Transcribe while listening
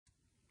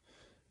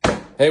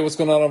Hey, what's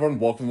going on, everyone?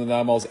 Welcome to the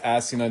Nine Miles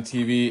As Seen on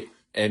TV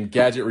and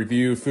Gadget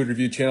Review, Food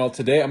Review channel.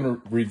 Today, I'm going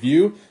to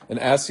review an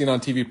As Seen on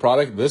TV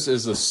product. This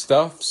is the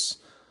Stuffs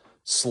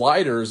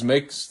Sliders.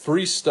 Makes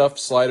 3 stuffed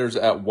sliders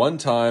at one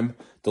time.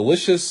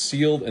 Delicious,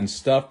 sealed, and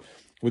stuffed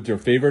with your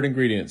favorite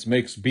ingredients.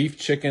 Makes beef,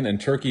 chicken, and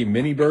turkey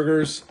mini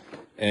burgers.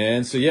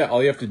 And so, yeah,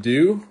 all you have to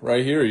do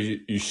right here is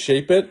you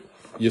shape it,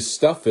 you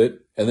stuff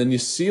it, and then you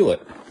seal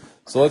it.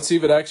 So let's see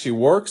if it actually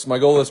works. My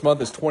goal this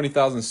month is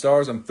 20,000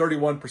 stars. I'm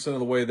 31% of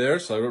the way there,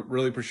 so I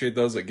really appreciate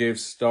those that gave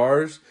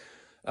stars.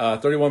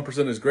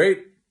 31% is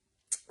great.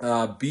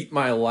 Beat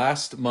my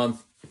last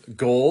month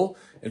goal.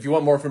 If you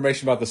want more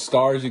information about the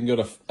stars, you can go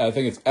to, I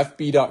think it's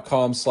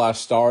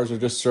fb.com/stars, or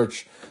just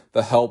search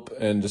the help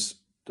and just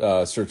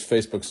search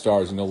Facebook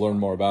stars and you'll learn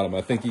more about them.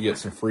 I think you get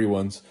some free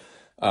ones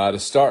to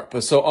start.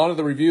 But so on to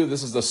the review.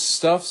 This is the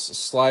Stuffs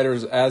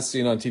Sliders As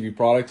Seen on TV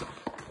product.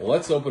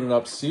 Let's open it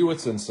up, see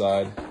what's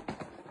inside.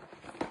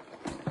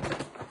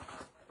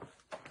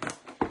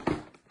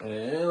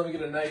 And let me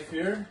get a knife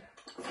here.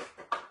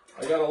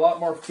 I got a lot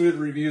more food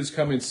reviews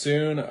coming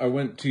soon. I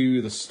went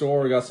to the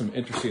store, got some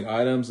interesting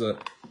items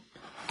that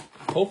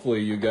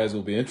hopefully you guys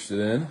will be interested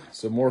in.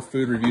 So more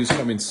food reviews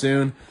coming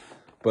soon.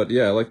 But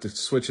yeah, I like to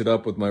switch it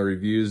up with my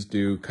reviews,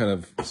 do kind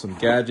of some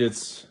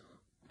gadgets,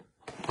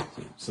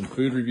 some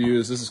food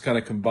reviews. This is kind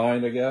of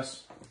combined, I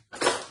guess.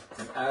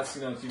 An As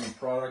Seen on TV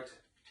product.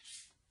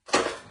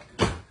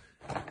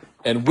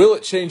 And will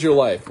it change your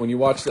life? When you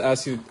watch the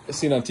As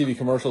Seen on TV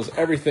commercials,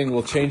 everything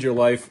will change your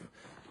life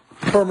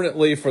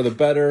permanently for the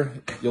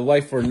better. Your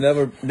life will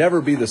never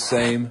be the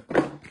same.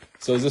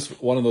 So is this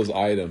one of those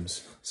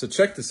items? So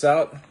check this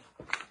out.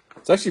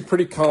 It's actually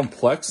pretty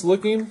complex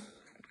looking.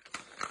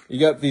 You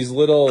got these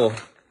little,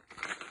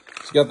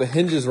 you got the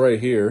hinges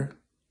right here,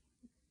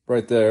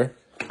 right there.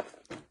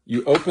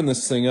 You open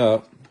this thing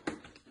up.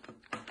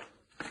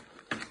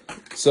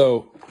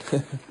 So,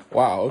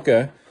 wow,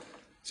 okay.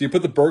 So you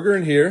put the burger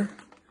in here,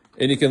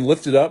 and you can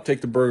lift it up,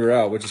 take the burger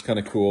out, which is kind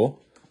of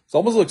cool. It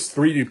almost looks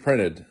 3D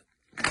printed.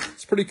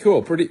 It's pretty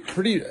cool,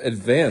 pretty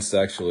advanced,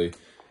 actually.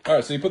 All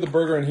right, so you put the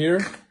burger in here.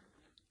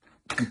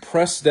 You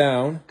press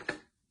down,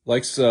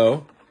 like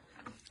so.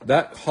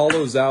 That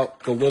hollows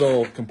out the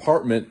little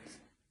compartment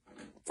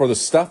for the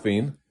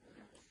stuffing.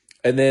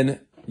 And then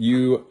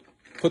you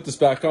put this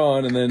back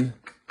on, and then,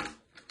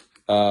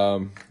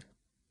 I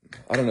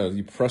don't know,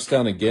 you press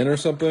down again or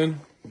something.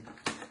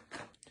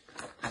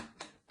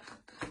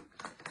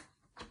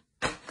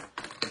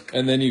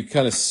 And then you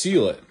kind of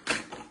seal it.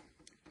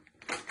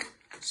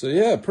 So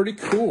yeah, pretty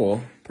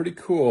cool, pretty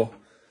cool.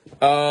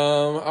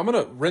 I'm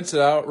gonna rinse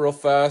it out real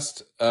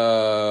fast.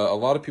 A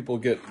lot of people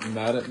get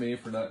mad at me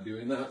for not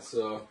doing that,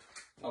 so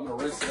I'm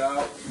gonna rinse it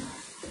out.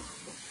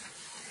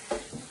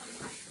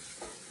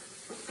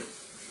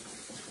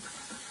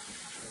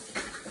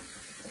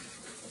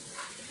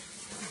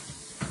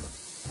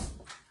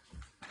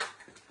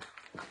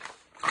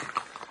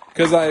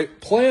 Because I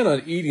plan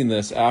on eating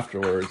this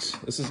afterwards.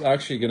 This is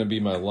actually going to be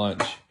my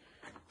lunch.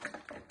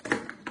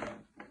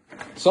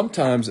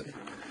 Sometimes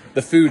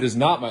the food is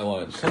not my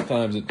lunch.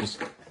 Sometimes it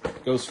just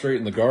goes straight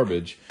in the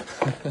garbage.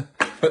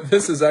 But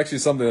this is actually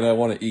something that I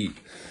want to eat.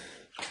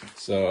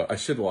 So I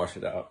should wash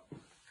it out.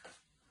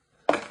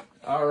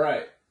 All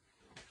right.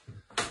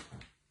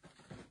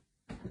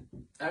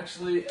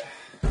 Actually,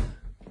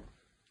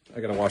 I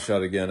got to wash it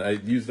out again. I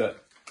used that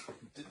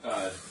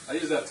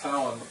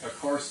towel on a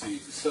car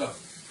seat, so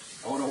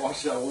I want to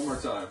wash it out one more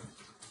time.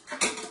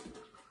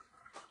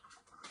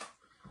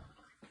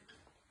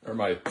 Or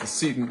my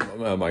seat in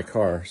my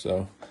car.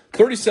 So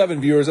 37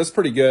 viewers, that's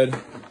pretty good.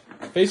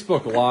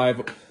 Facebook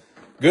Live.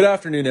 Good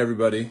afternoon,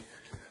 everybody.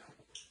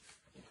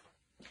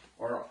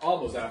 Or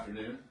almost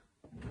afternoon.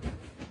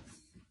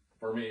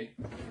 For me.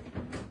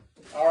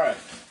 All right.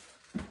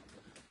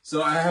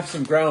 So I have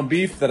some ground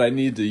beef that I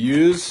need to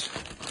use.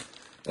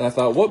 And I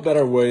thought, what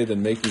better way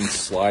than making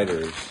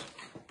sliders?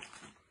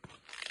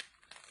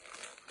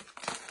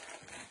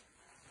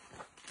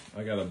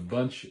 I got a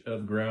bunch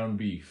of ground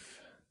beef.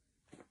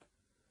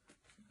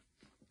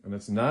 And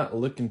it's not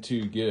looking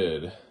too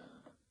good.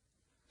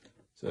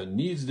 So it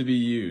needs to be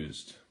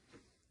used.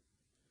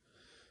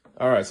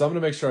 All right, so I'm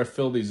going to make sure I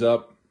fill these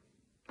up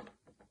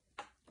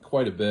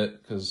quite a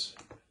bit because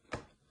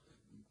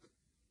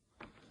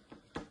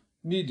I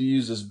need to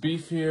use this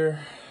beef here.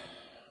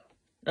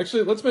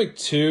 Actually, let's make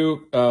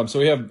 2. So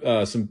we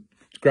have some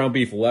ground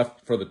beef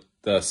left for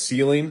the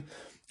sealing.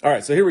 All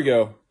right, so here we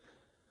go.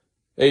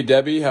 Hey,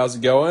 Debbie, how's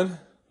it going?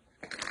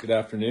 Good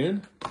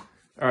afternoon.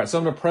 All right, so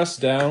I'm going to press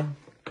down.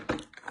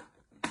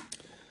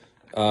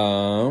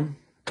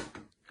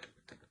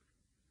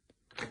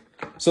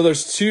 So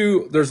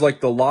there's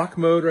like the lock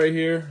mode right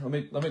here. Let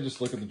me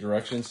just look at the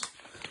directions.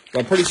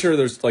 I'm pretty sure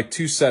there's like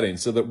 2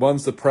 settings. So that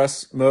one's the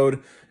press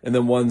mode and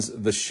then one's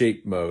the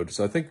shape mode.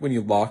 So I think when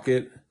you lock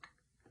it,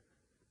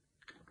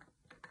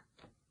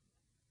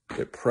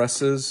 it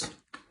presses,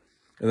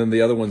 and then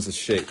the other one's the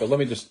shape. But let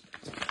me just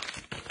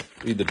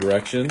read the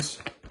directions.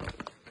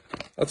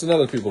 That's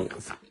another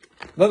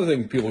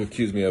thing people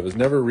accuse me of is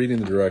never reading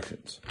the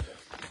directions.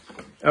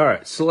 All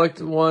right,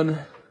 select one.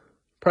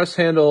 Press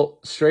handle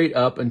straight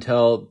up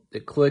until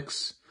it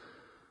clicks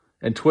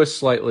and twist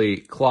slightly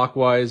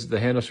clockwise. The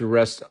handle should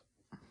rest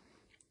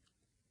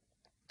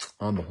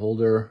on the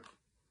holder.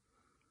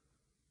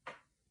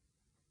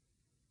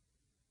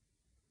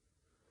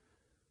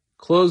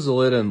 Close the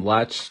lid and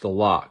latch the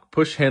lock.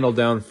 Push handle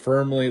down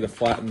firmly to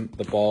flatten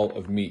the ball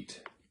of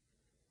meat.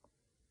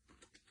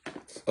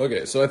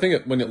 Okay, so I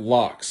think when it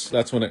locks,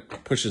 that's when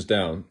it pushes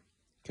down.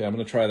 Okay, I'm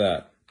going to try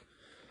that.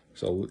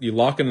 So you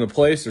lock it into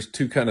place. There's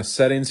two kind of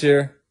settings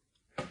here.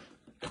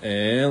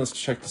 And let's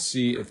check to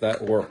see if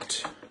that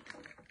worked.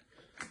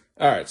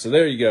 All right, so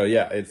there you go.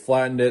 Yeah, it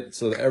flattened it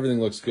so that everything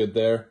looks good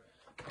there.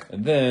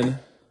 And then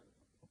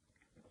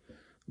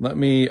let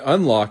me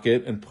unlock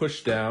it and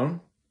push down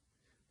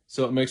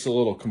so it makes a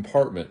little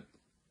compartment.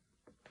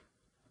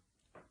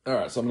 All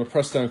right, so I'm going to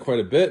press down quite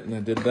a bit, and I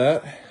did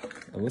that.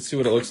 And let's see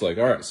what it looks like.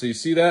 All right, so you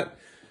see that?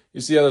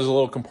 You see how there's a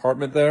little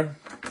compartment there?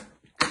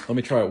 Let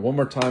me try it one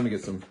more time to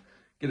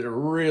get it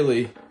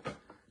really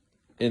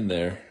in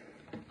there.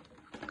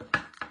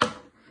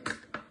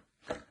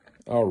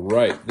 All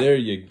right, there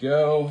you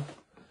go.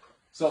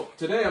 So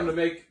today I'm gonna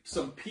make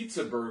some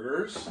pizza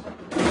burgers.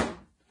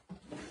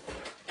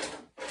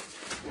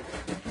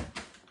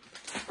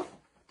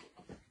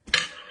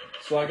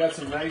 So I got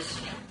some nice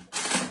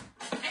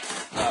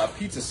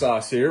pizza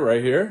sauce here,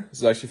 right here. This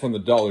is actually from the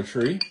Dollar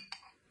Tree.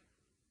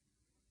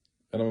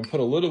 And I'm gonna put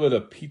a little bit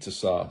of pizza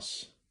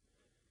sauce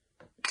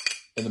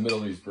in the middle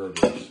of these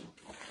burgers.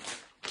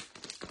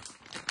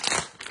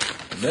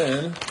 And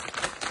then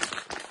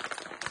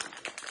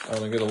I'm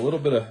gonna get a little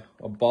bit of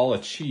a ball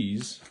of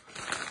cheese.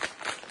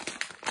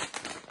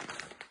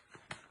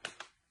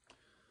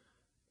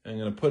 I'm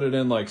gonna put it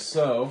in like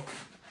so.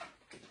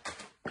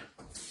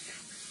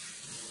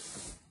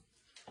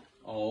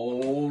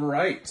 All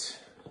right.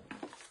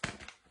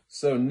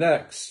 So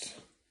next,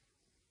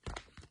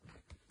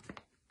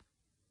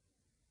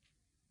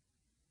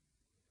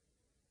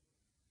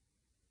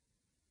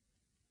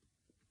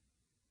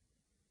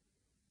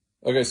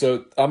 okay,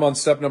 so I'm on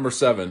step number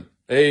 7.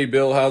 Hey,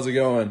 Bill, how's it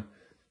going?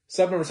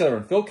 Step number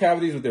 7, fill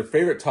cavities with your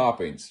favorite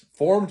toppings.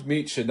 Formed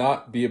meat should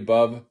not be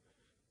above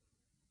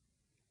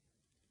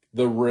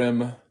the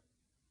rim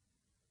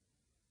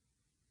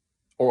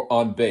or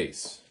on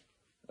base.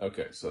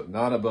 Okay, so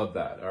not above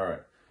that. All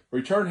right.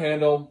 Return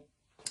handle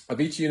of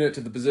each unit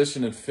to the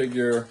position in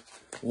figure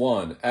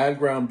 1. Add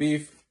ground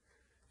beef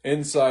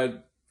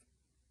inside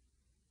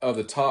of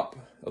the top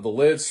of the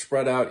lid,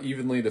 spread out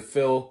evenly to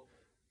fill.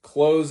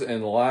 Close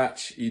and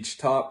latch each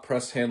top.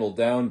 Press handle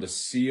down to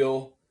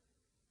seal.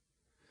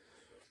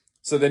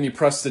 So then you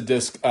press the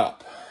disc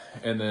up,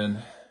 and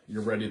then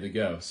you're ready to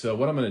go. So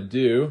what I'm going to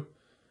do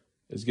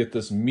is get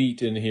this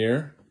meat in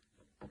here,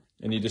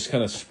 and you just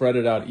kind of spread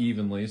it out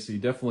evenly. So you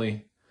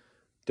definitely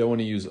don't want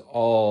to use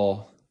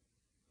all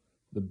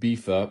the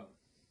beef up.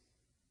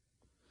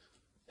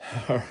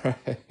 All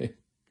right.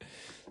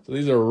 So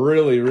these are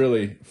really,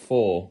 really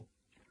full.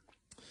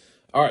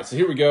 All right, so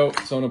here we go.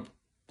 So I'm going to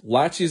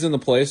latch these into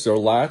place. So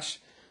latch.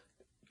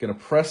 Going to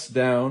press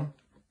down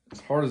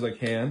as hard as I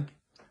can.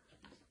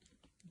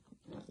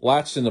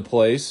 Latched into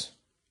place.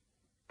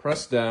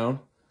 Press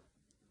down.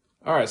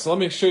 All right, so let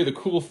me show you the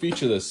cool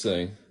feature of this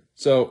thing.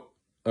 So,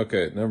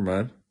 okay, never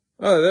mind.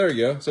 Oh, there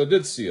you go. So it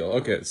did seal.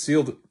 Okay, it's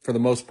sealed for the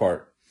most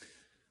part.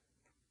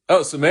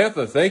 Oh,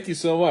 Samantha, thank you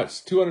so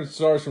much. 200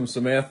 stars from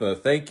Samantha.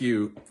 Thank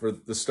you for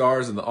the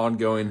stars and the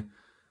ongoing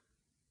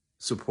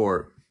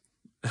support.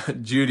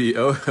 Judy,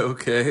 oh,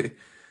 okay.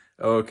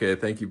 Okay,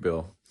 thank you,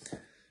 Bill.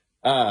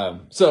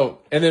 And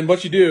then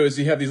what you do is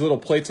you have these little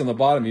plates on the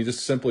bottom. You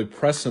just simply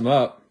press them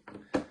up.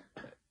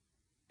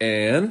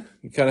 And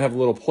you kind of have a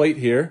little plate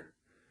here.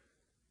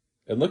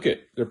 And look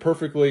they're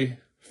perfectly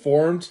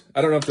formed.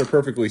 I don't know if they're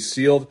perfectly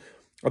sealed.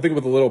 I think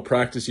with a little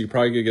practice, you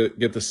probably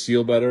get the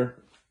seal better.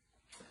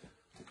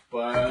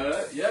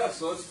 But yeah,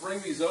 so let's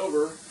bring these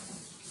over.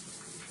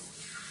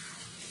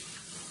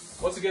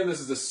 Once again, this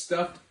is a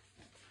stuffed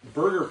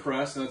burger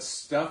press, and it's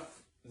stuffed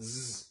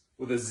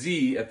with a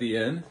Z at the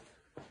end.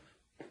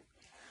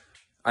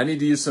 I need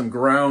to use my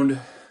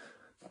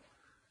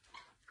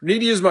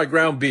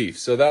ground beef.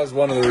 So that was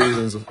one of the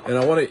reasons, and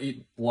I want to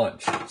eat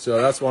lunch.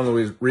 So that's one of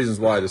the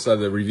reasons why I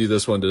decided to review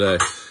this one today.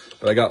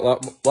 But I got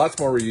lots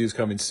more reviews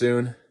coming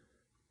soon.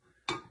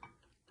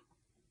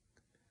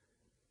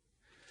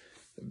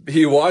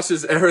 He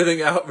washes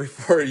everything out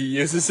before he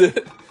uses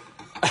it.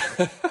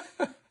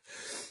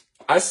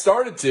 I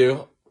started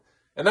to,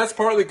 and that's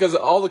partly because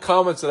of all the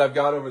comments that I've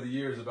got over the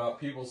years about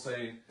people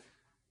saying,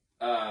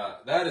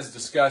 that is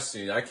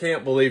disgusting. I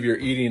can't believe you're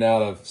eating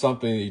out of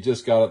something that you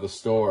just got at the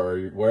store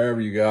or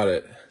wherever you got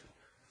it.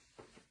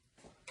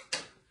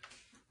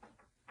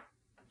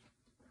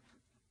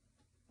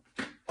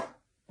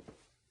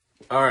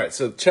 All right,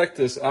 so check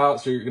this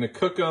out. So you're going to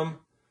cook them.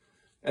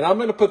 And I'm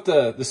going to put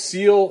the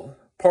seal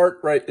part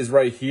right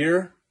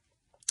here.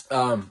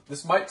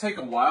 This might take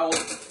a while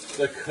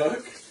to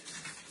cook.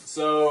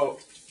 So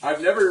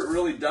I've never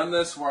really done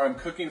this where I'm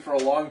cooking for a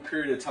long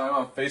period of time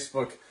on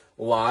Facebook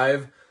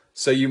Live.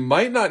 So you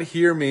might not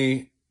hear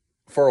me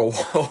for a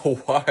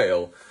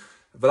while,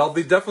 but I'll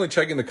be definitely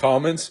checking the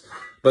comments.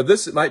 But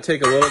this might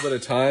take a little bit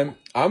of time.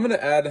 I'm gonna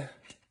add.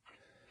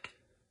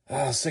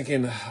 I was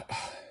thinking,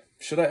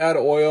 should I add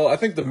oil? I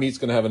think the meat's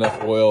gonna have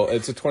enough oil.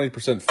 It's a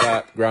 20%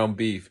 fat ground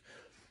beef.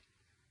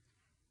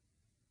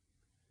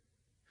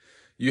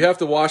 You have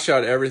to wash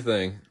out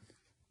everything.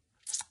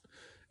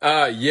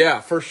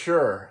 Yeah, for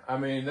sure. I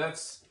mean,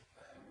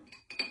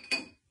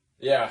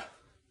 yeah.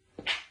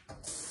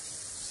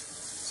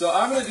 So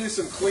I'm going to do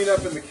some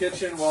cleanup in the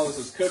kitchen while this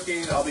is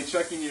cooking. I'll be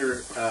checking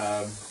your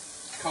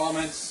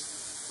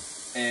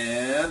comments.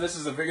 And this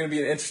is going to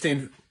be an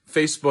interesting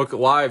Facebook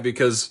Live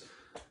because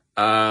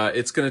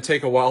it's going to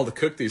take a while to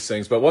cook these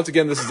things. But once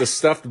again, this is the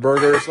stuffed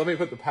burgers. Let me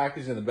put the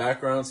package in the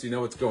background so you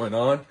know what's going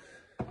on.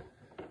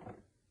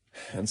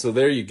 And so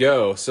there you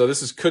go. So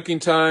this is cooking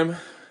time.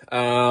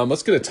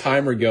 Let's get a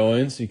timer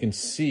going so you can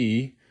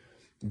see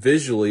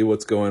visually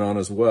what's going on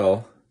as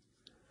well.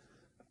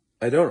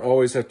 I don't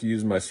always have to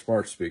use my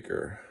smart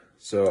speaker,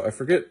 so I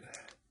forget.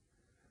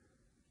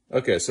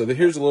 Okay, so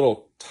here's a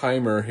little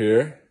timer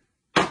here.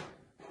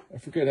 I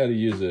forget how to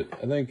use it.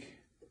 I think,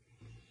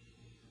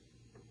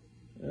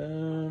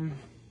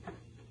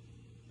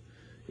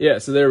 yeah,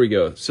 so there we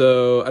go.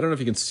 So I don't know if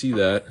you can see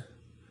that.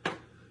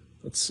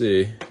 Let's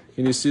see.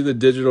 Can you see the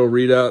digital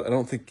readout? I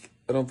don't think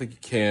you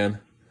can.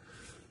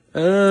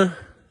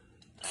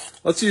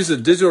 Let's use a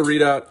digital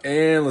readout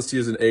and let's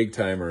use an egg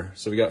timer.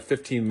 So we got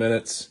 15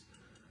 minutes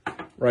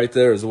right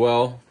there as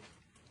well.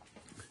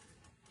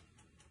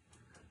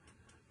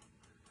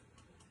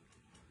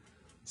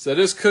 So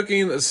just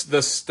cooking the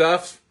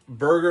stuffed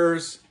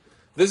burgers.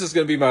 This is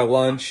going to be my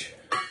lunch.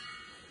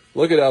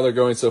 Look at how they're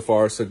going so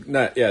far. So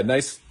yeah,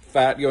 nice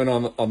fat going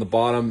on the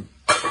bottom.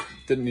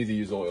 Didn't need to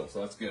use oil, so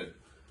that's good.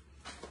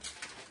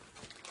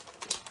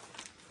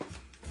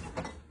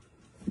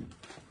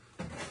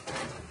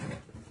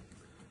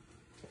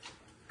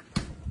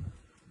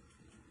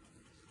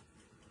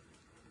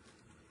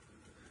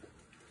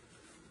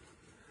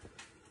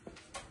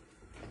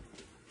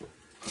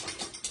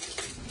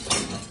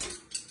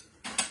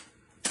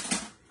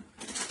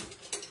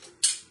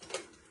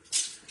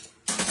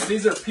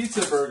 These are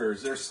pizza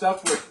burgers. They're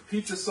stuffed with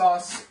pizza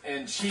sauce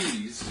and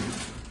cheese.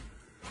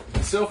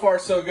 And so far,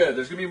 so good.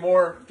 There's going to be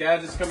more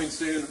gadgets coming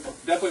soon.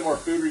 Definitely more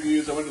food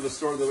reviews. I went to the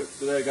store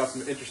today. I got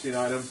some interesting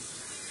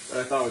items that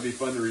I thought would be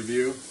fun to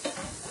review.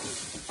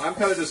 I'm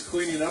kind of just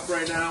cleaning up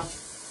right now.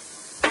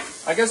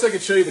 I guess I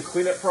could show you the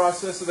cleanup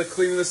process of the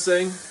cleaning this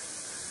thing,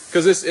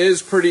 because this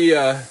is pretty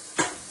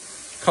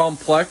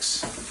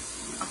complex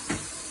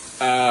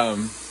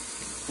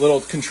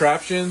little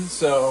contraption.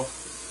 So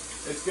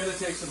it's going to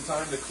take some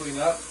time to clean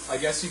up. I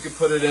guess you could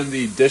put it in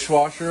the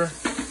dishwasher.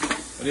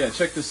 But yeah,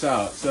 check this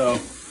out. So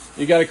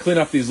you got to clean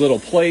up these little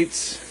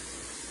plates.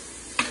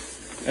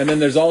 And then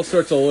there's all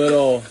sorts of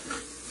little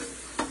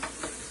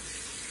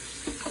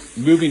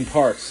moving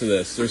parts to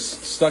this. There's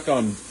stuck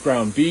on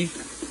ground beef.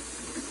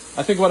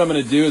 I think what I'm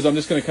going to do is I'm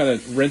just going to kind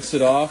of rinse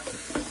it off.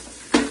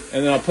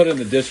 And then I'll put it in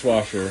the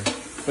dishwasher.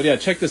 But yeah,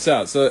 check this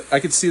out. So I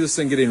could see this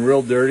thing getting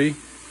real dirty.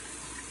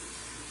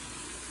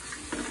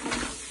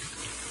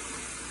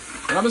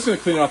 And I'm just going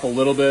to clean it off a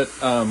little bit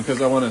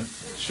because I want to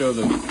show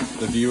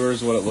the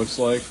viewers what it looks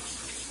like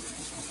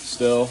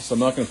still. So I'm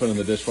not going to put it in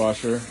the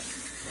dishwasher.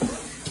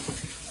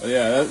 But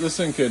yeah, this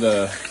thing could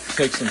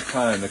take some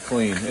time to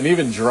clean and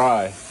even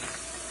dry.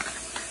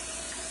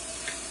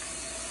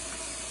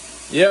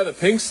 Yeah, the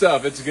pink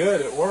stuff, it's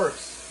good. It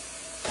works.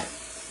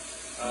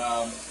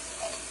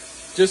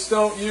 Just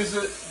don't use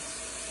it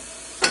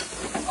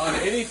on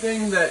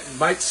anything that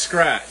might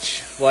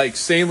scratch, like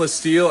stainless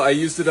steel. I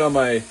used it on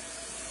my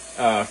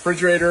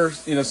refrigerator,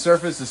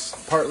 surface is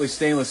partly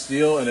stainless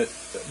steel, and it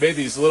made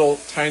these little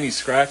tiny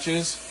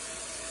scratches.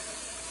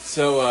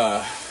 So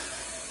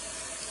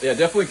yeah,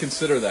 definitely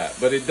consider that.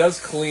 But it does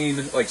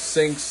clean like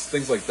sinks,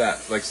 things like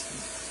that. Like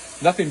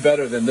nothing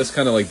better than this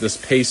kind of like this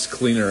paste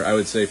cleaner, I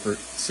would say, for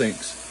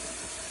sinks.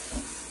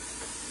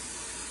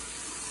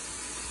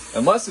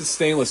 Unless it's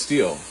stainless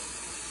steel.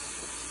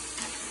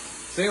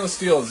 Stainless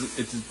steel is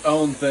its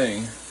own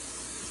thing.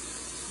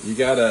 You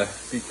gotta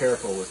be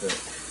careful with it.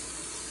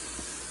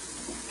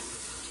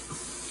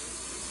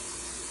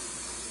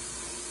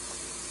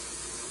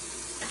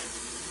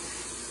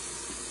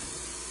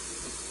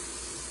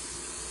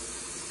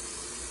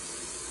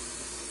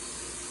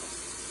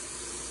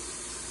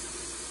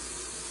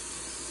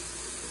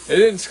 It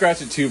didn't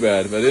scratch it too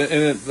bad, but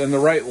in the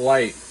right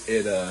light,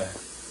 you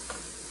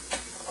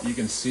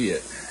can see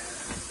it,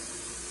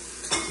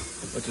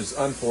 which is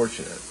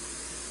unfortunate.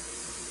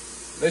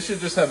 They should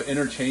just have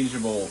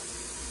interchangeable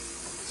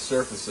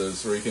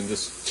surfaces where you can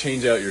just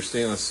change out your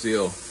stainless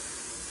steel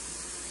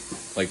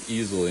like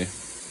easily.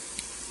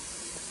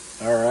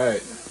 All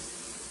right,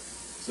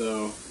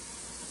 so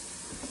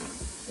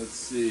let's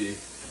see.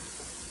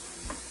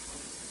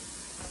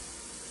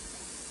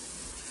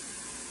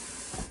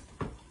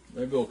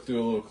 Maybe we'll do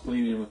a little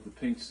cleaning with the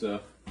pink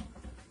stuff.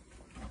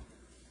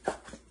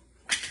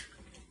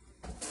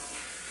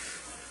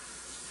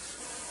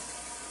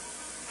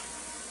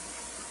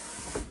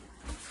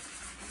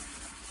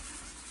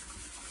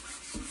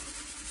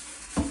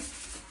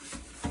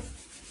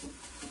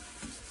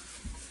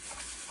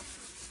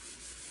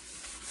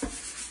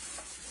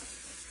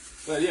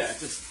 But yeah,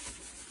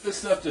 just this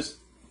stuff just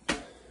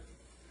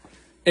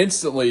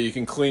instantly you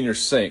can clean your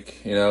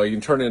sink. You know, you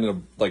can turn it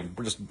into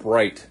like just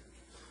bright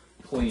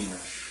clean.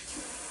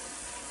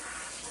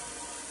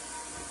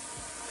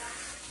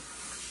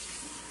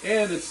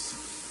 And I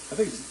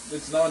think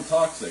it's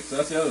non-toxic, so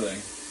that's the other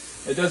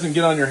thing. It doesn't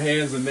get on your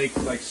hands and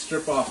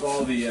strip off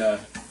all the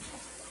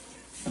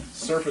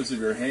surface of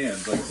your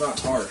hands. Like, it's not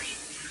harsh.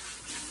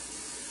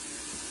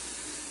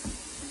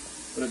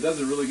 But it does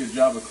a really good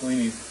job of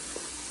cleaning.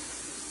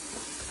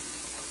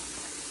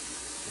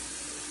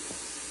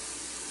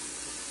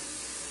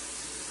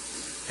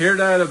 Hair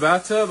dye in a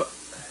bathtub?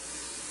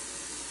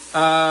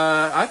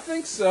 I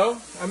think so.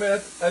 I mean,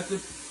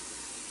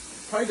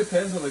 probably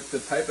depends on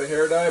the type of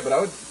hair dye,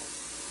 but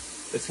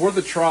it's worth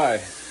a try.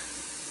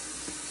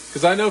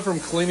 Because I know from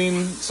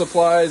cleaning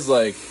supplies,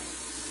 like,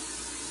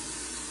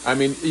 I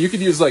mean, you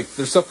could use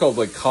there's stuff called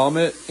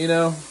Comet, you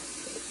know?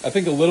 I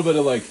think a little bit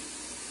of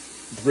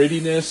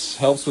grittiness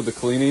helps with the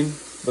cleaning,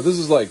 but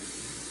this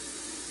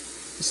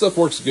stuff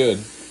works good.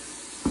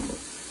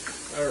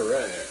 All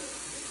right.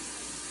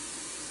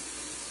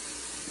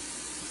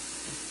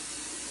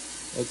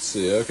 Let's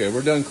see. Okay,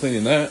 we're done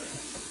cleaning that.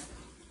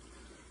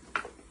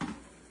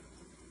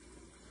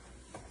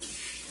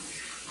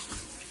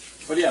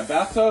 But yeah,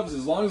 bathtubs,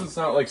 as long as it's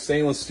not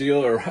stainless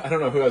steel, or I don't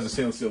know who has a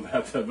stainless steel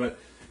bathtub, but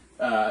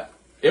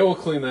it will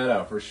clean that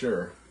out for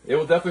sure. It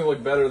will definitely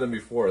look better than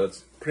before. That's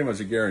pretty much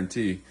a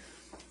guarantee.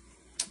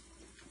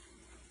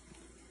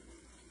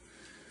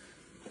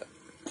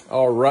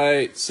 All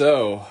right,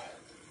 so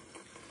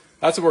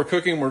that's what we're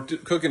cooking. We're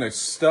cooking a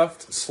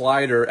stuffed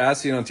slider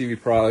as seen on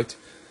TV product.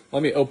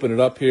 Let me open it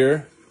up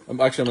here. I'm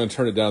going to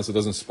turn it down so it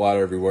doesn't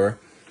splatter everywhere.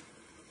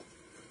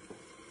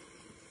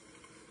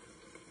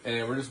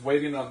 And we're just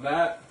waiting on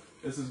that.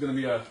 This is going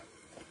to be a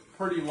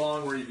pretty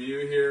long review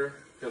here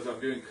because I'm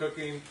doing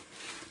cooking.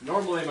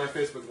 Normally my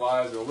Facebook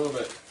Lives are a little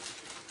bit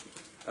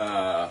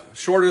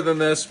shorter than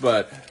this,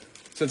 but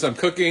since I'm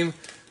cooking,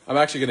 I'm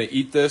actually going to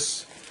eat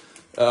this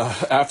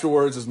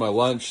afterwards as my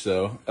lunch,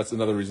 so that's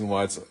another reason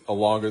why it's a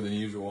longer than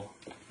usual.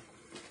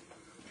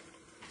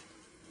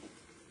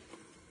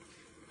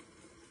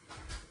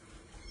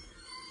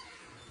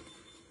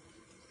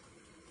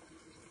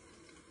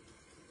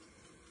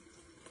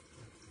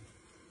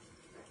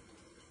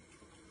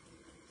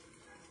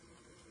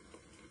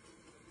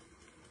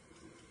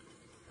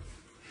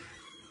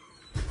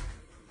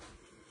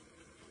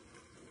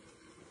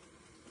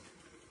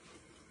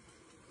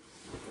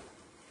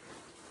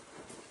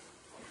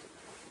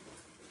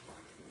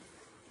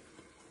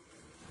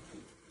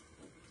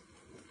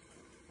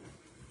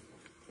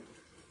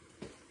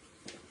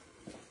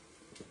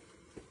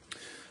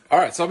 All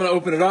right, so I'm going to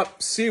open it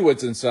up, see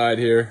what's inside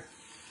here.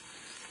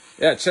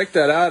 Yeah, check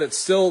that out. They're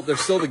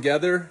still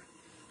together.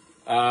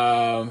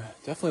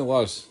 Definitely a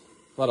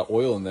lot of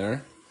oil in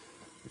there,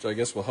 which I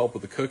guess will help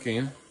with the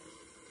cooking.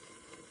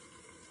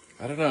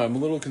 I don't know. I'm a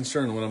little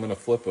concerned when I'm going to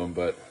flip them,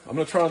 but I'm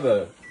going to turn on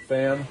the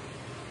fan.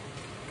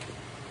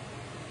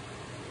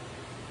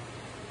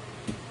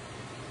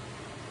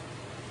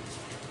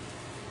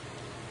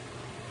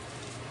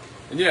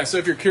 And yeah, so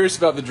if you're curious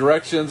about the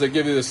directions, I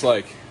give you this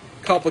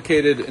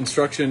complicated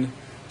instruction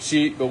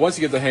sheet, but once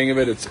you get the hang of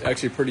it, it's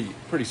actually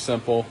pretty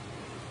simple.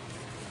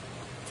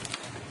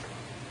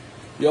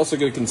 You also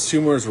get a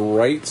consumer's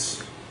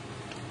rights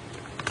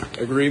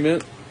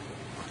agreement.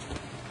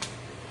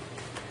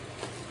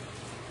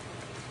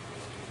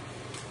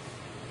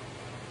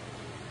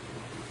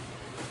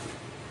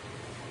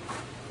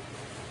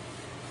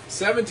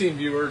 $17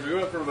 viewers. We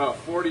went from about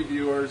 40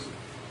 viewers.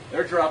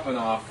 They're dropping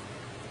off.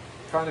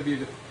 Trying to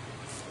be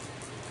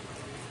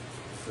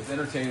as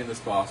entertaining as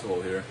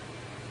possible here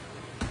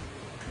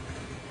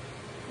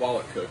while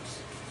it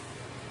cooks.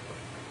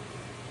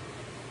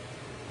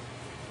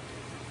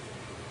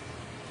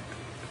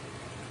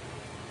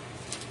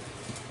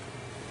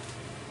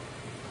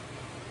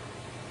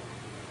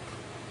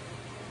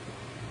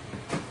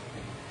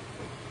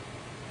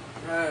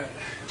 All right.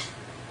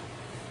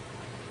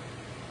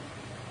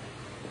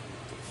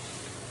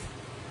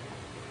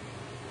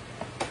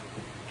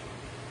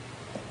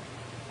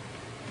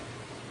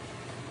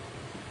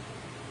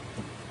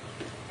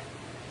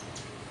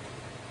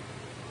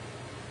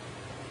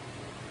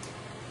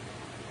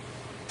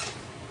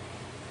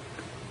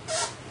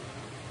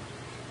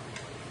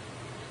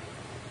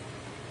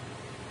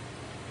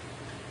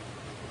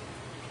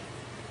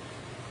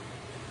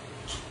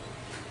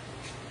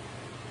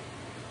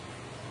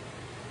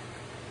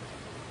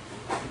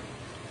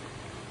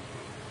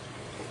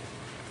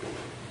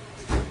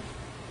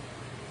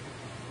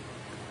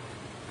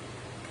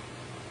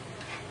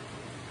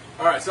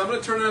 All right, so I'm going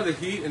to turn on the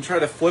heat and try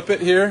to flip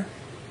it here.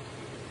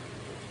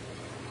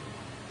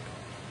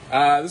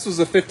 This was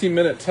a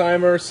 15-minute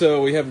timer,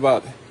 so we have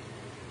about,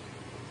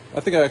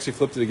 I think I actually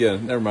flipped it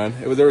again. Never mind.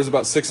 There was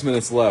about 6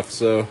 minutes left,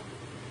 so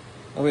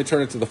let me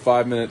turn it to the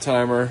 5-minute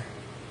timer.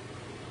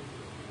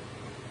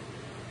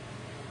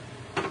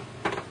 But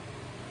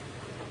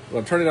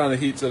I'm turning on the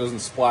heat so it doesn't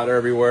splatter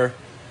everywhere.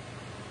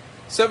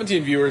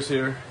 17 viewers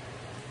here.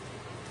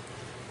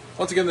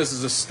 Once again, this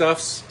is a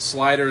Stuffs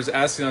Sliders,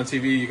 as seen on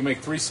TV. You can make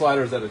 3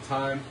 sliders at a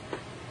time.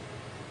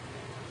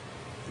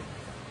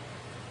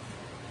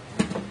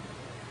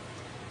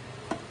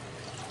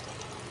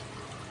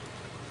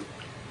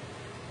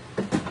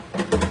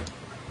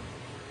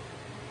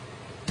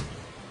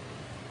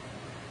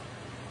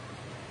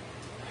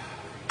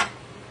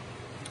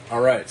 All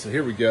right, so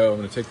here we go. I'm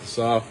going to take this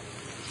off.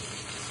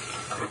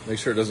 Make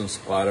sure it doesn't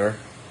splatter.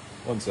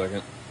 1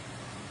 second.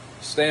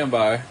 Stand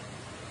by.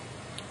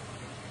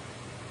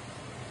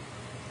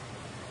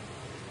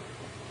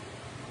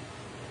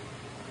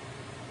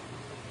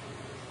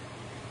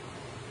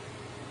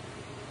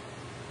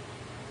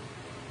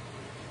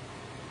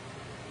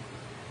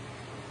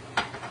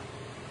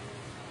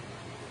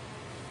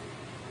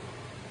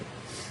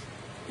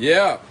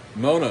 Yeah,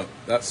 Mona,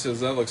 that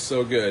looks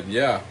so good.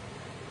 Yeah,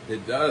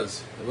 it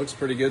does. It looks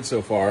pretty good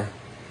so far.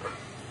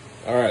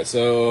 All right,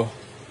 so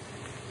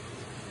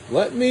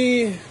let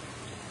me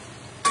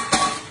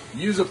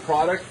use a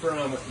product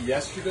from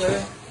yesterday.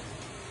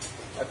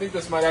 I think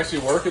this might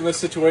actually work in this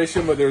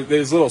situation, but there's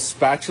these little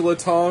spatula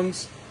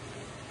tongs.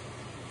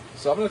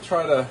 So I'm going to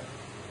try to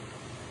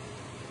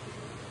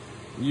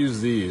use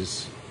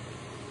these.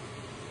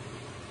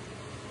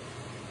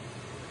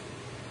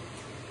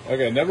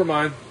 Okay, never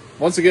mind.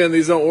 Once again,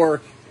 these don't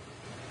work.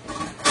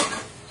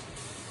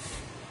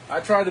 I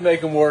tried to make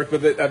them work,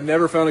 but I've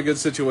never found a good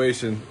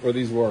situation where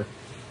these work.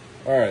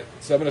 All right,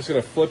 so I'm just going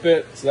to flip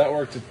it. So that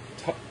worked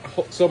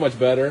so much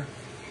better.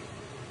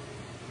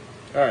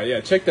 All right, yeah,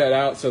 check that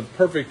out. So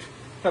perfect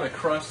kind of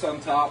crust on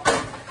top.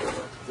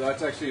 So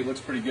that's actually looks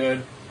pretty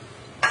good.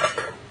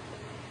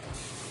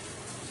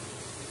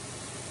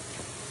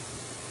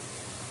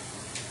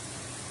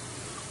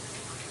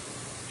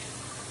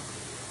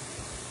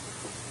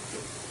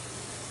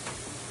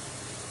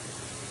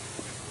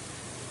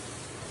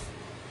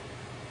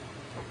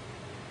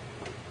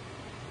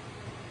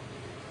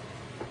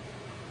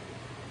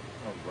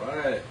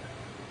 Right.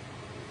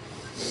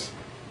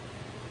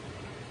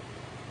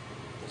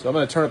 So I'm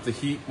going to turn up the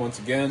heat once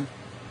again.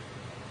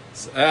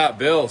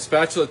 Bill,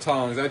 spatula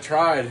tongs. I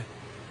tried.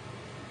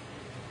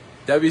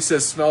 Debbie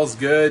says smells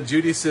good.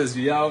 Judy says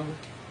yum.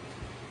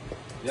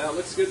 Yeah, it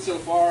looks good so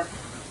far.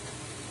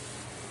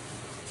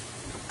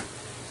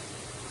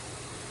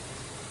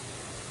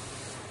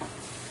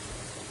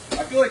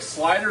 I feel like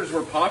sliders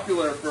were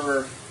popular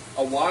for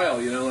a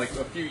while, you know, like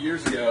a few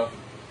years ago.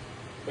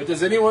 But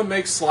does anyone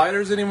make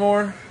sliders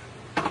anymore?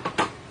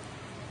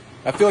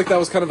 I feel like that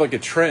was kind of like a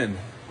trend,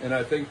 and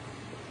I think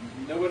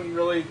no one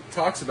really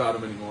talks about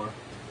them anymore.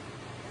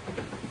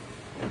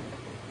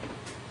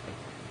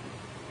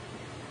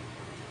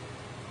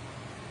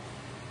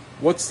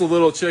 What's the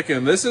little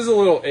chicken? This is a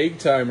little egg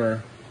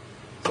timer.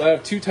 So I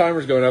have 2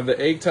 timers going. I have the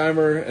egg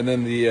timer and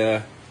then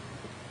the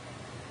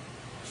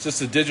it's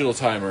just a digital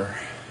timer.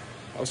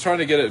 I was trying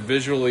to get it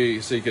visually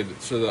so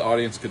the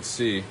audience could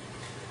see.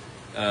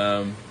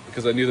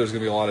 Because I knew there was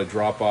going to be a lot of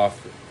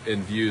drop-off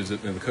in views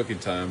in the cooking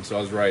time, so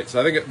I was right. So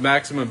I think at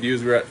maximum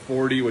views we were at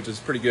 40, which is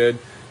pretty good.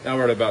 Now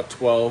we're at about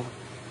 12.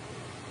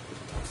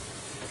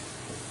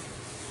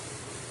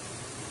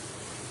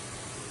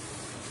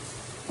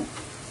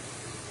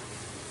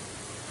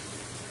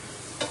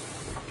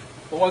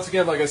 But once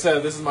again, like I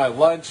said, this is my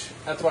lunch.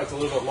 That's why it's a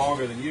little bit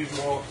longer than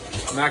usual.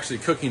 I'm actually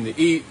cooking to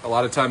eat. A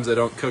lot of times I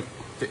don't cook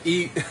to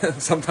eat.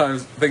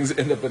 Sometimes things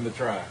end up in the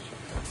trash.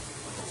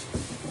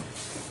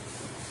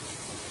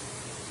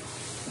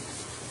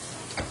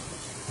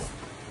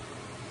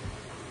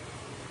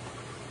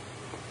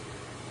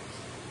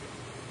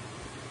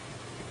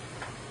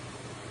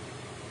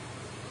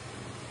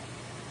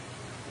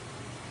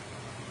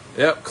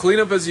 Yep, clean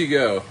up as you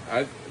go.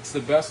 It's the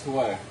best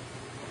way.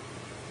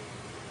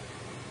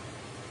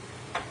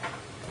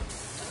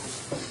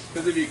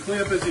 Because if you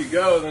clean up as you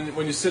go, then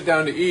when you sit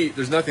down to eat,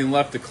 there's nothing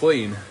left to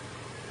clean.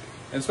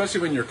 And especially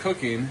when you're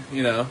cooking,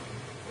 you know,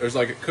 there's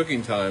like a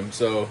cooking time.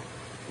 So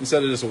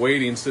instead of just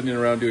waiting, sitting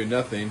around doing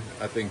nothing,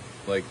 I think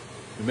like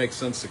it makes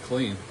sense to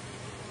clean.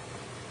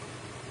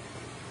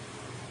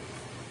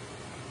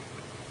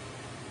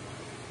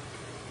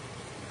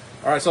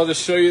 All right, so I'll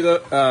just show you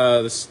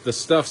the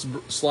Stuffs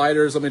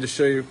sliders. Let me just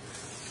show you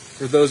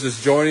for those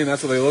just joining.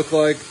 That's what they look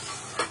like.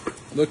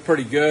 Look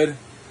pretty good.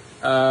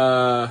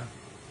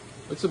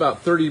 It's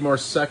about 30 more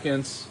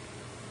seconds.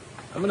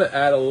 I'm gonna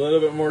add a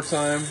little bit more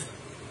time,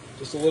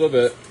 just a little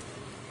bit,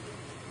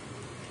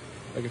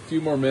 like a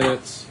few more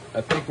minutes.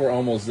 I think we're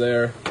almost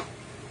there.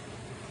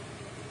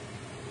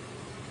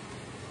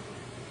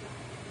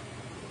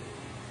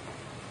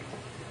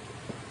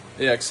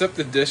 Yeah, except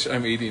the dish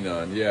I'm eating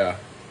on, yeah.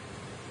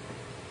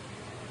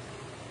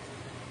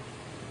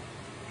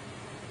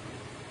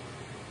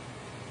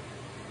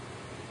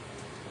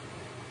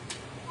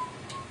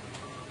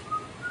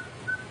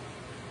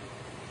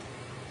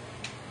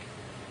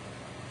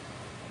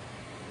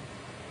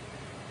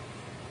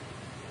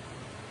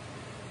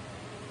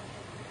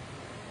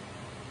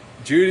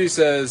 Judy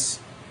says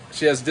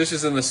she has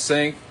dishes in the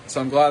sink, so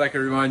I'm glad I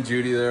could remind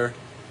Judy there.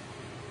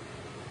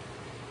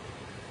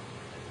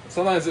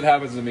 Sometimes it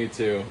happens to me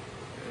too.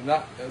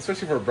 not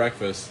especially for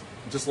breakfast.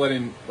 Just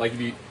letting, like, if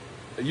you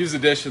use the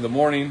dish in the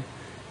morning,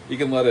 you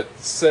can let it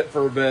sit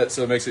for a bit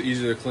so it makes it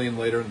easier to clean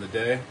later in the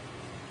day.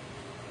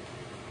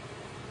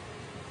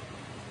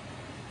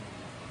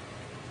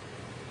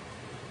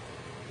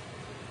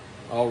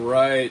 All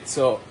right,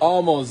 so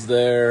almost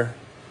there.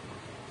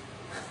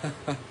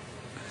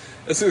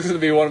 This is going to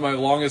be one of my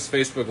longest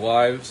Facebook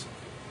Lives.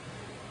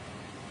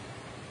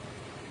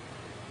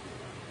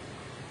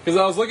 Because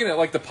I was looking at,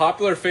 like, the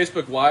popular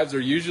Facebook Lives are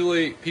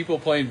usually people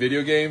playing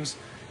video games,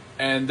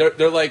 and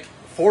they're like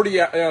 40,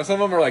 you know,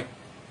 some of them are like,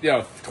 you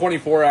know,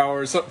 24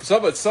 hours, some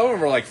of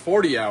them are like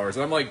 40 hours,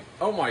 and I'm like,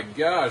 oh my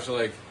gosh,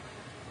 like,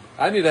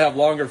 I need to have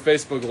longer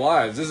Facebook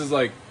Lives. This is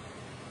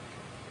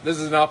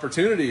an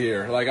opportunity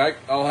here. Like,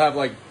 I'll have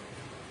like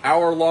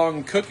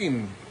hour-long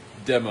cooking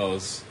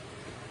demos,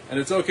 and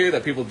it's okay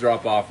that people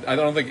drop off. I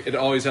don't think it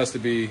always has to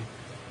be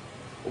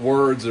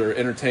words or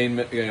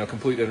entertainment, you know,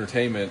 complete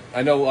entertainment.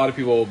 I know a lot of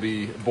people will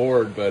be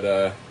bored,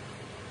 but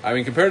I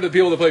mean, compared to the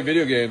people that play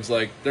video games,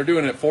 like, they're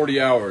doing it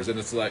 40 hours, and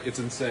it's like, it's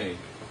insane.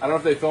 I don't know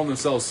if they film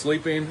themselves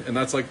sleeping, and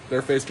that's like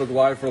their Facebook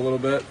Live for a little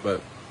bit,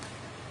 but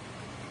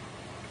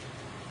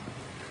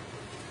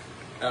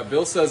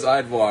Bill says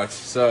I'd watch,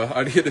 so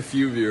I'd get a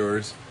few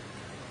viewers.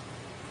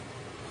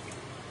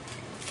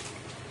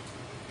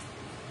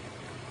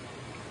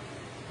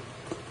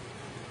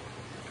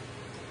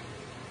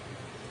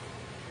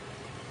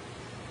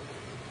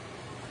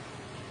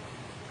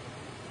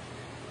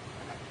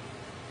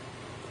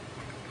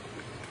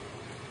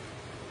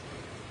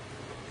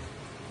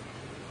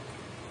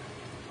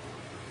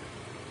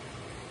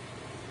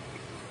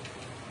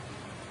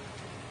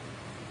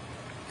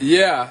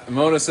 Yeah,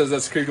 Mona says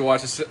that's creepy to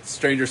watch a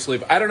stranger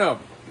sleep. I don't know.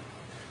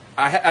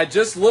 I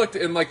just looked,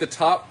 in like the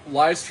top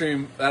live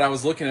stream that I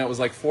was looking at was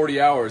like 40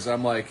 hours.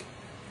 I'm like,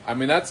 I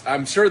mean,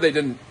 I'm sure they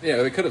didn't, you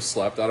know, they could have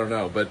slept. I don't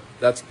know, but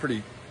that's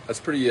pretty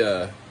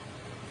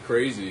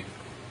crazy.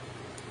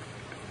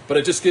 But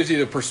it just gives you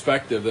the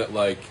perspective that,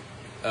 like,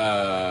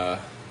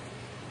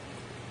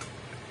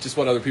 just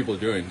what other people are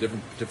doing,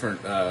 different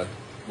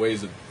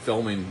ways of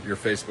filming your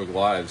Facebook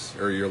Lives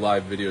or your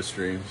live video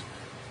streams.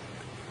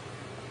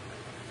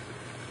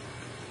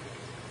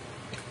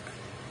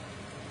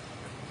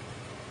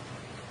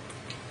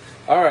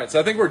 All right, so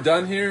I think we're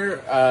done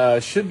here.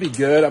 Should be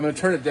good. I'm going to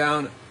turn it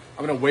down.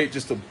 I'm going to wait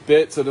just a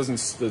bit so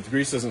the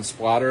grease doesn't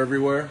splatter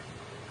everywhere.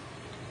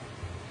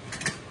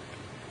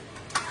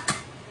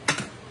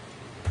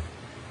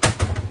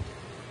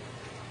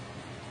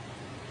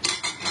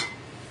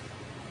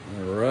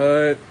 All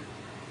right.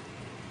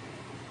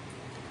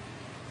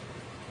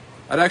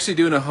 I'm actually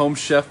doing a home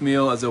chef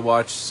meal as I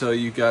watch, so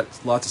you got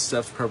lots of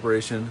steps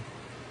preparation.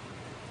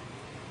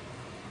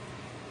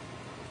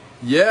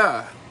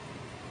 Yeah.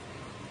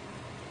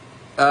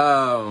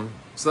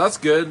 So that's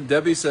good.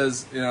 Debbie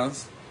says, you know,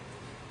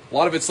 a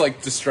lot of it's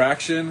like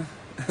distraction,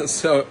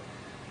 so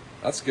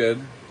that's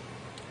good.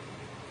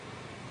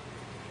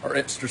 Or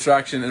it's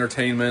distraction,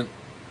 entertainment.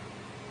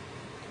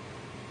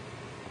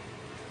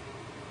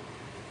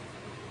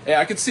 Yeah,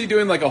 I could see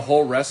doing like a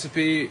whole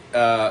recipe,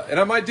 and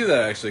I might do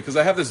that actually, because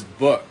I have this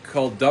book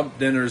called Dump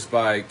Dinners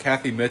by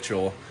Kathy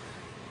Mitchell,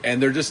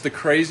 and they're just the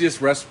craziest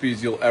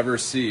recipes you'll ever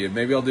see. And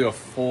maybe I'll do a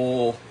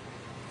full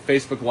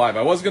Facebook Live.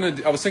 I was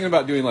thinking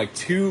about doing like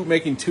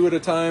making two at a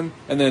time,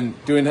 and then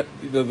doing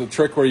the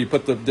trick where you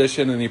put the dish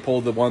in and you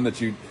pull the one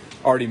that you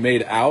already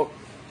made out.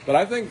 But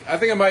I think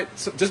I might,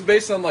 just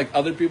based on like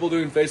other people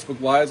doing Facebook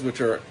Lives,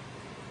 which are,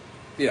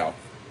 you know,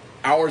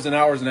 hours and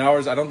hours and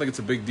hours. I don't think it's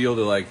a big deal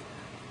to like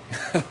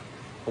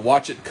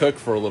watch it cook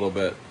for a little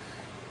bit.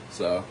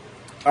 So,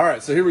 all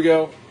right. So here we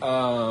go.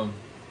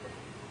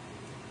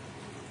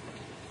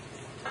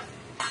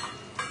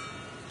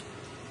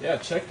 Yeah,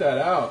 check that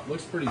out.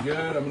 Looks pretty good.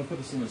 I'm going to put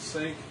this in the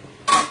sink.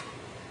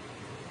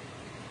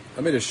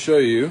 Let me just show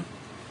you.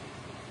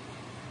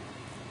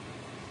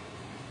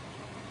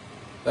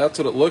 That's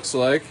what it looks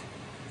like.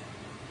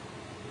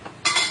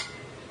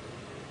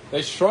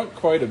 They shrunk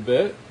quite a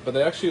bit, but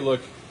they actually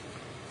look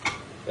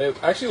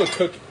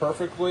cooked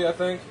perfectly, I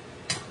think.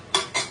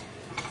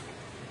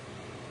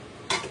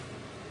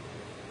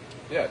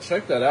 Yeah,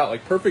 check that out.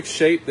 Like, perfect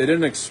shape. They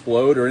didn't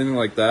explode or anything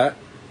like that.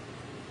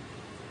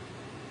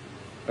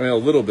 I mean, a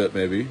little bit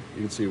maybe. You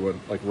can see one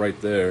like right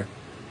there.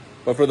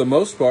 But for the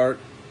most part,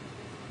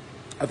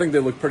 I think they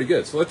look pretty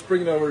good. So let's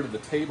bring it over to the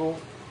table.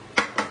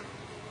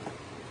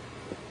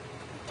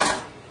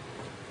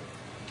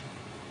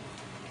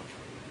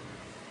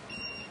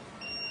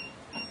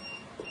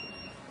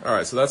 All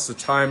right, so that's the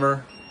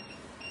timer.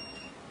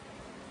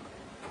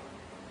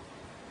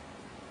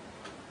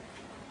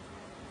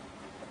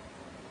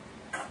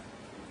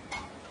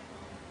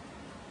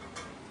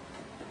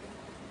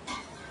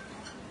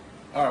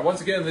 All right,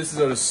 once again, this is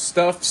a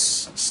stuffed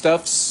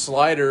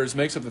sliders.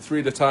 Makes up the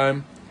 3 at a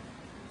time.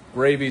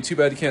 Gravy. Too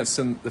bad you can't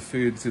send the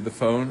food through the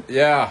phone.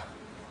 Yeah,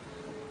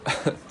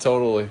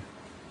 totally.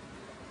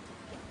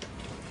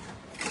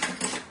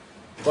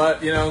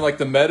 But, you know, like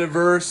the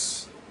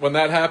metaverse, when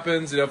that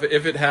happens, you know,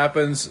 if it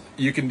happens,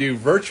 you can do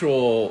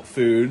virtual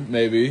food,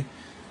 maybe.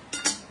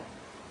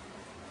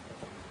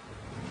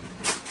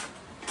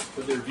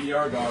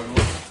 VR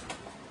goggles.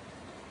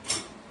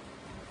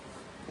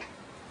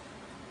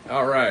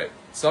 All right,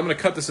 so I'm gonna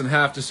cut this in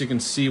half just so you can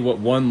see what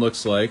one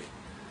looks like.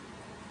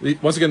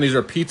 Once again, these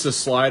are pizza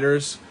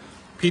sliders,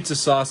 pizza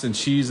sauce and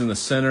cheese in the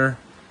center.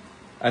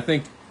 I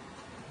think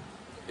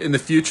in the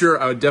future,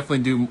 I would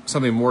definitely do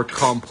something more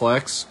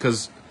complex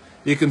because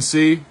you can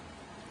see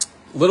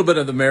a little bit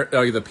of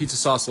the pizza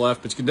sauce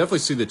left, but you can definitely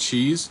see the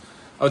cheese.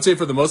 I would say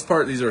for the most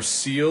part, these are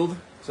sealed,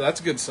 so that's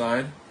a good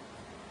sign.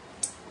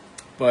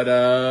 But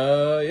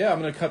yeah, I'm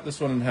gonna cut this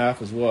one in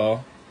half as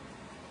well.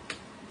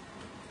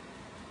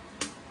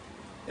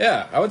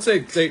 Yeah, I would say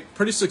they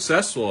pretty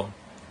successful.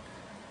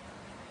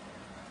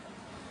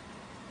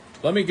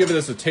 Let me give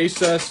this a taste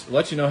test,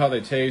 let you know how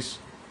they taste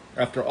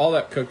after all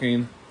that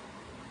cooking.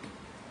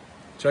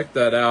 Check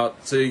that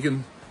out so you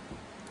can...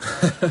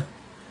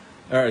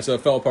 All right, so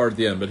it fell apart at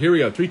the end, but here we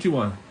go. 3, 2,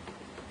 1.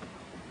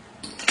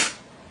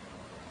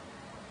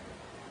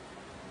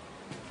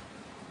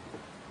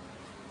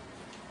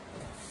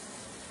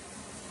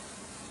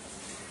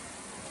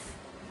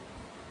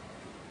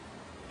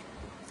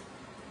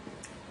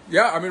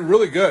 Yeah, I mean,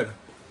 really good.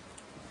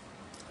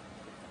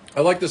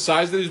 I like the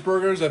size of these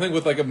burgers. I think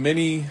with like a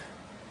mini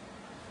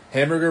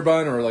hamburger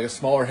bun or like a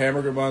smaller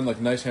hamburger bun, like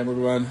a nice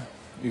hamburger bun,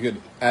 you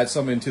could add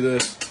something to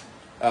this.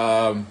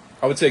 I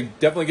would say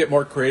definitely get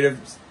more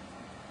creative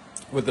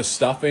with the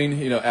stuffing.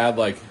 You know, add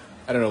like,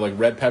 I don't know, like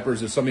red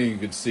peppers or something you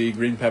could see,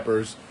 green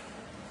peppers.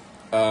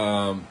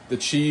 The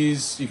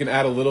cheese, you can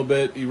add a little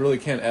bit. You really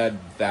can't add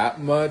that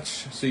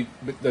much. So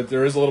that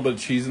there is a little bit of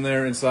cheese in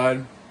there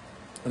inside.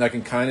 And I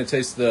can kind of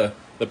taste the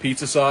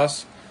pizza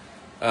sauce.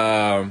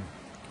 Yeah,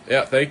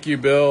 thank you,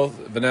 Bill,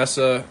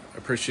 Vanessa. I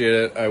appreciate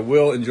it. I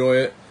will enjoy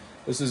it.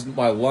 This is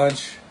my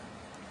lunch.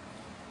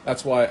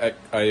 That's why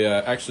I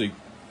actually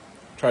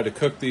tried to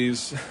cook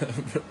these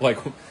like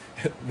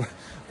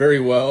very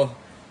well.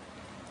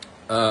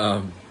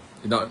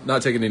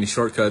 Not taking any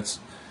shortcuts.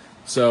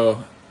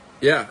 So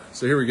yeah,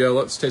 so here we go.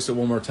 Let's taste it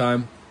one more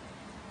time.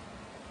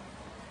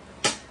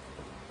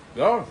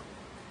 Oh.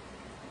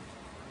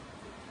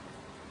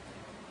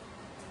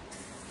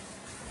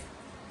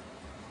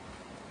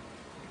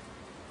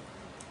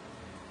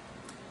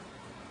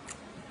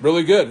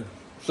 Really good.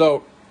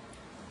 So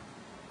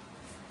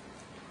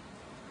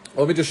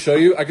let me just show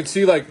you. I can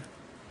see like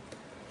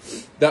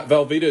that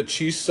Velveeta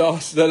cheese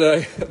sauce that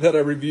I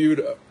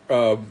reviewed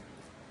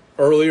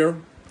earlier.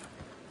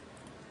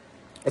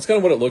 That's kind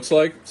of what it looks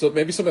like. So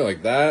maybe something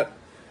like that.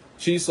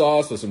 Cheese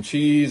sauce with some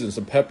cheese and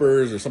some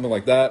peppers or something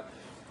like that.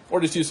 Or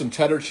just use some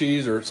cheddar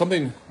cheese or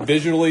something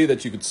visually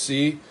that you could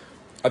see.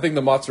 I think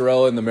the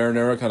mozzarella and the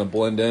marinara kind of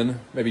blend in,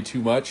 maybe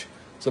too much.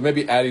 So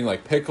maybe adding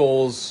like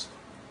pickles.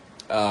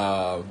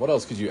 What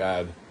else could you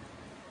add?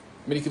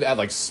 I mean, you could add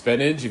like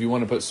spinach if you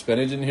want to put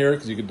spinach in here,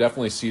 because you could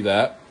definitely see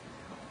that.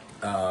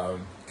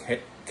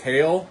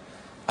 Kale,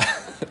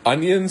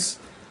 onions,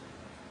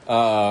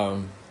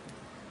 jalapenos,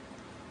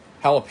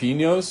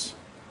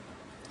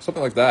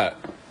 something like that.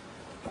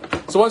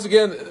 So once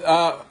again,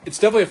 it's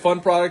definitely a fun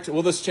product.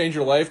 Will this change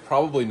your life?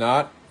 Probably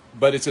not.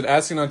 But it's an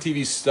As Seen on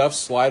TV stuffed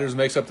sliders.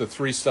 Makes up to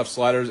 3 stuffed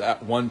sliders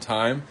at one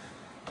time.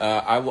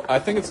 I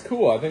think it's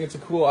cool. I think it's a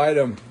cool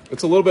item.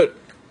 It's a little bit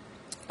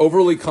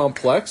overly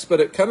complex, but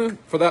it kind of,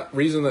 for that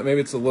reason that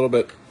maybe it's a little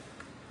bit,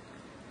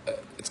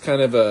 it's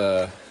kind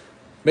of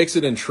makes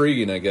it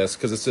intriguing, I guess,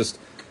 because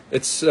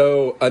it's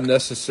so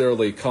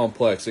unnecessarily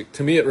complex.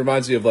 To me, it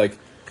reminds me of like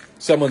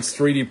someone's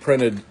 3D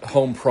printed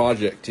home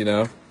project, you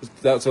know?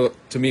 That's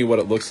to me what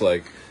it looks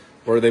like,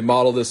 where they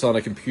model this on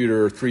a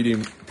computer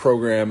 3D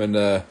program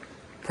and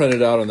print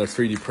it out on their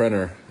 3D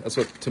printer. That's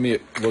what, to me,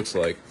 it looks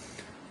like.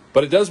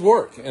 But it does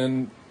work,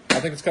 and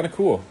I think it's kind of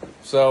cool.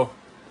 So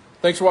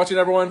thanks for watching,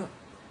 everyone.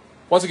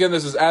 Once again,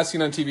 this is As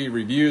Seen on TV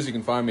Reviews. You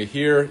can find me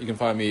here. You can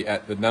find me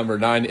at the number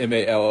 9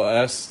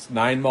 MALS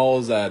 9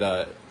 Malls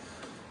at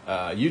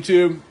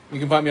YouTube. You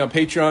can find me on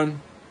Patreon.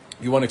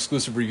 If you want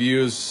exclusive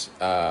reviews,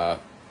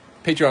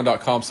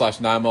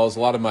 patreon.com/9malls. A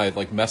lot of my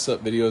like mess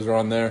up videos are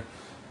on there.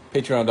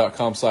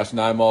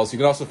 Patreon.com/9malls. You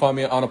can also find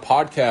me on a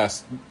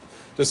podcast.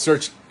 Just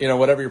search,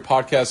 whatever your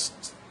podcast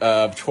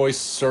choice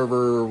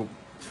server,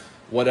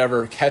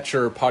 whatever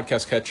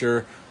podcast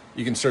catcher.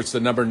 You can search the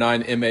number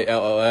 9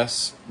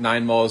 MALS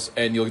 9 Malls,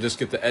 and you'll just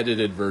get the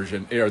edited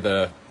version or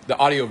the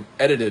audio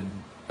edited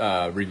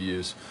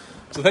reviews.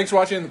 So thanks for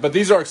watching. But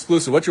these are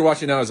exclusive. What you're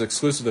watching now is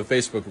exclusive to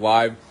Facebook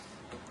Live,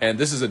 and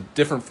this is a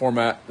different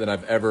format than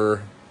I've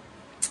ever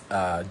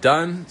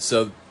done.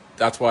 So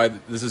that's why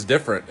this is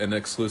different and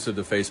exclusive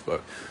to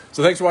Facebook.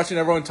 So thanks for watching,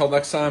 everyone. Until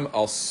next time,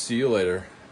 I'll see you later.